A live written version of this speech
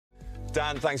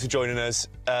Dan, thanks for joining us.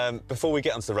 Before we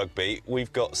get onto the rugby,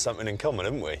 we've got something in common,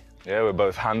 haven't we? Yeah, we're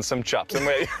both handsome chaps, aren't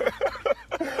we?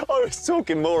 I was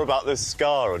talking more about the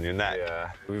scar on your neck.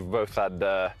 Yeah, we've both had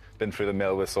been through the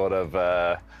mill with sort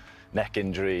of neck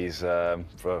injuries,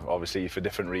 for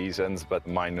different reasons, but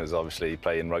mine was obviously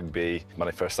playing rugby. When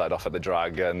I first started off at the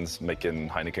Dragons, making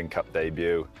Heineken Cup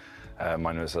debut,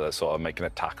 mine was sort of making a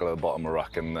tackle at the bottom of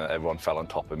ruck and everyone fell on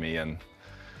top of me and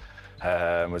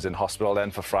was in hospital then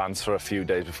for France for a few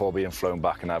days before being flown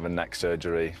back and having neck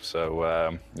surgery.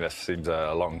 So this seems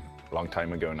a long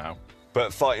time ago now.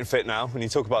 But fighting fit now, when you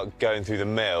talk about going through the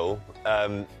mill,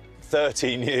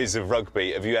 13 years of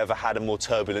rugby, have you ever had a more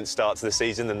turbulent start to the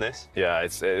season than this? Yeah,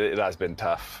 it has been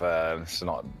tough. It's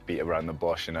not beat around the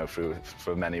bush, you know,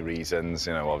 for many reasons.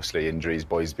 You know, obviously injuries,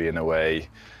 boys being away.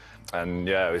 And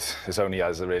yeah, it's only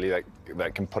us really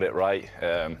that can put it right.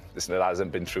 It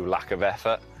hasn't been through lack of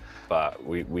effort, but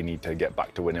we need to get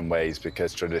back to winning ways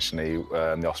because traditionally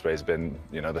the Ospreys have been,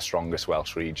 you know, the strongest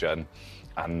Welsh region,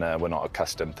 and we're not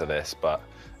accustomed to this, but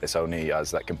it's only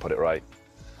us that can put it right.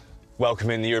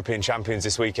 Welcoming the European champions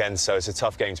this weekend, so it's a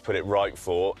tough game to put it right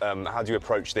for. How do you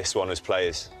approach this one as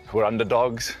players? We're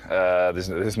underdogs,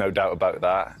 there's no doubt about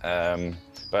that.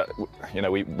 But, you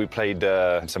know, we played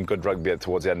some good rugby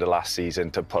towards the end of last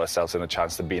season to put ourselves in a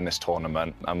chance to be in this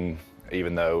tournament.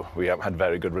 Even though we haven't had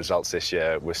very good results this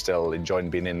year, we're still enjoying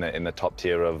being in the top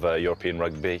tier of European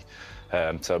rugby.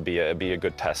 So it'll be a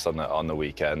good test on the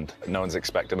weekend. No one's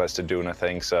expecting us to do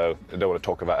anything, so I don't want to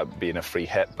talk about it being a free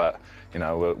hit, but you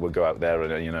know we'll go out there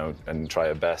and and try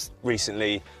our best.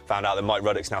 Recently found out that Mike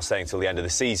Ruddock's now staying till the end of the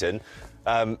season.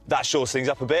 That shores things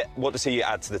up a bit. What does he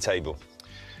add to the table?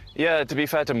 Yeah, to be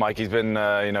fair to Mike, he's been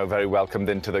very welcomed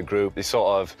into the group. He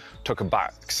sort of took a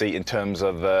back seat in terms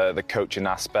of the coaching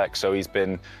aspect. So he's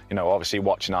been, obviously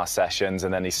watching our sessions,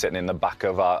 and then he's sitting in the back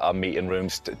of our meeting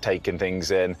rooms, taking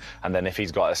things in. And then if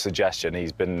he's got a suggestion,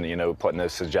 he's been, putting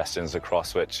those suggestions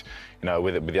across, which,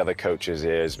 with the other coaches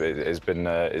here has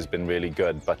been really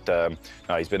good. But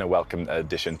no, he's been a welcome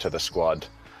addition to the squad.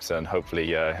 So, and hopefully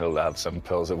he'll have some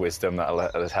pearls of wisdom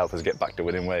that'll help us get back to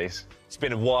winning ways. It's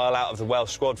been a while out of the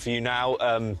Welsh squad for you now.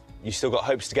 You still got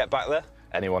hopes to get back there?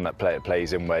 Anyone that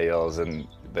plays in Wales and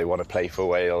they want to play for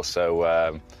Wales,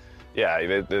 so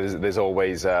yeah, there's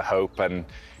always hope. And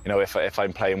if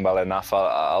I'm playing well enough,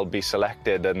 I'll be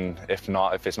selected. And if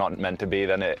it's not meant to be,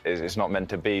 then it's not meant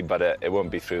to be. But it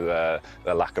won't be through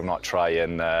the lack of not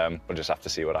trying. We'll just have to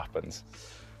see what happens.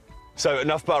 So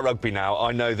enough about rugby now.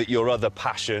 I know that your other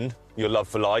passion, your love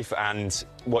for life, and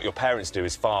what your parents do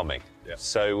is farming. Yeah.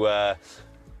 So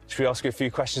should we ask you a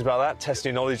few questions about that? Test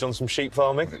your knowledge on some sheep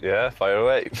farming? Yeah, fire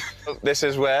away. This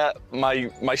is where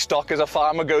my stock as a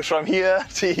farmer goes from here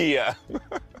to here.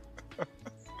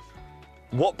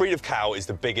 What breed of cow is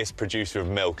the biggest producer of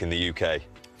milk in the UK?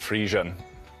 Frisian.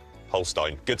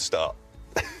 Holstein. Good start.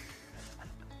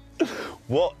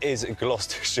 What is a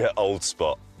Gloucestershire old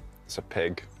spot? It's a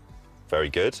pig. Very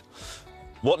good.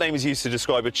 What name is used to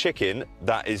describe a chicken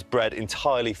that is bred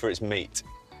entirely for its meat?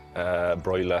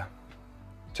 Broiler.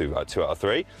 Two out of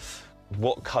three.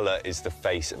 What colour is the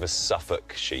face of a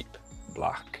Suffolk sheep?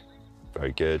 Black.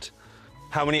 Very good.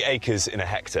 How many acres in a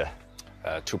hectare?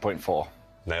 2.4.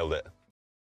 Nailed it.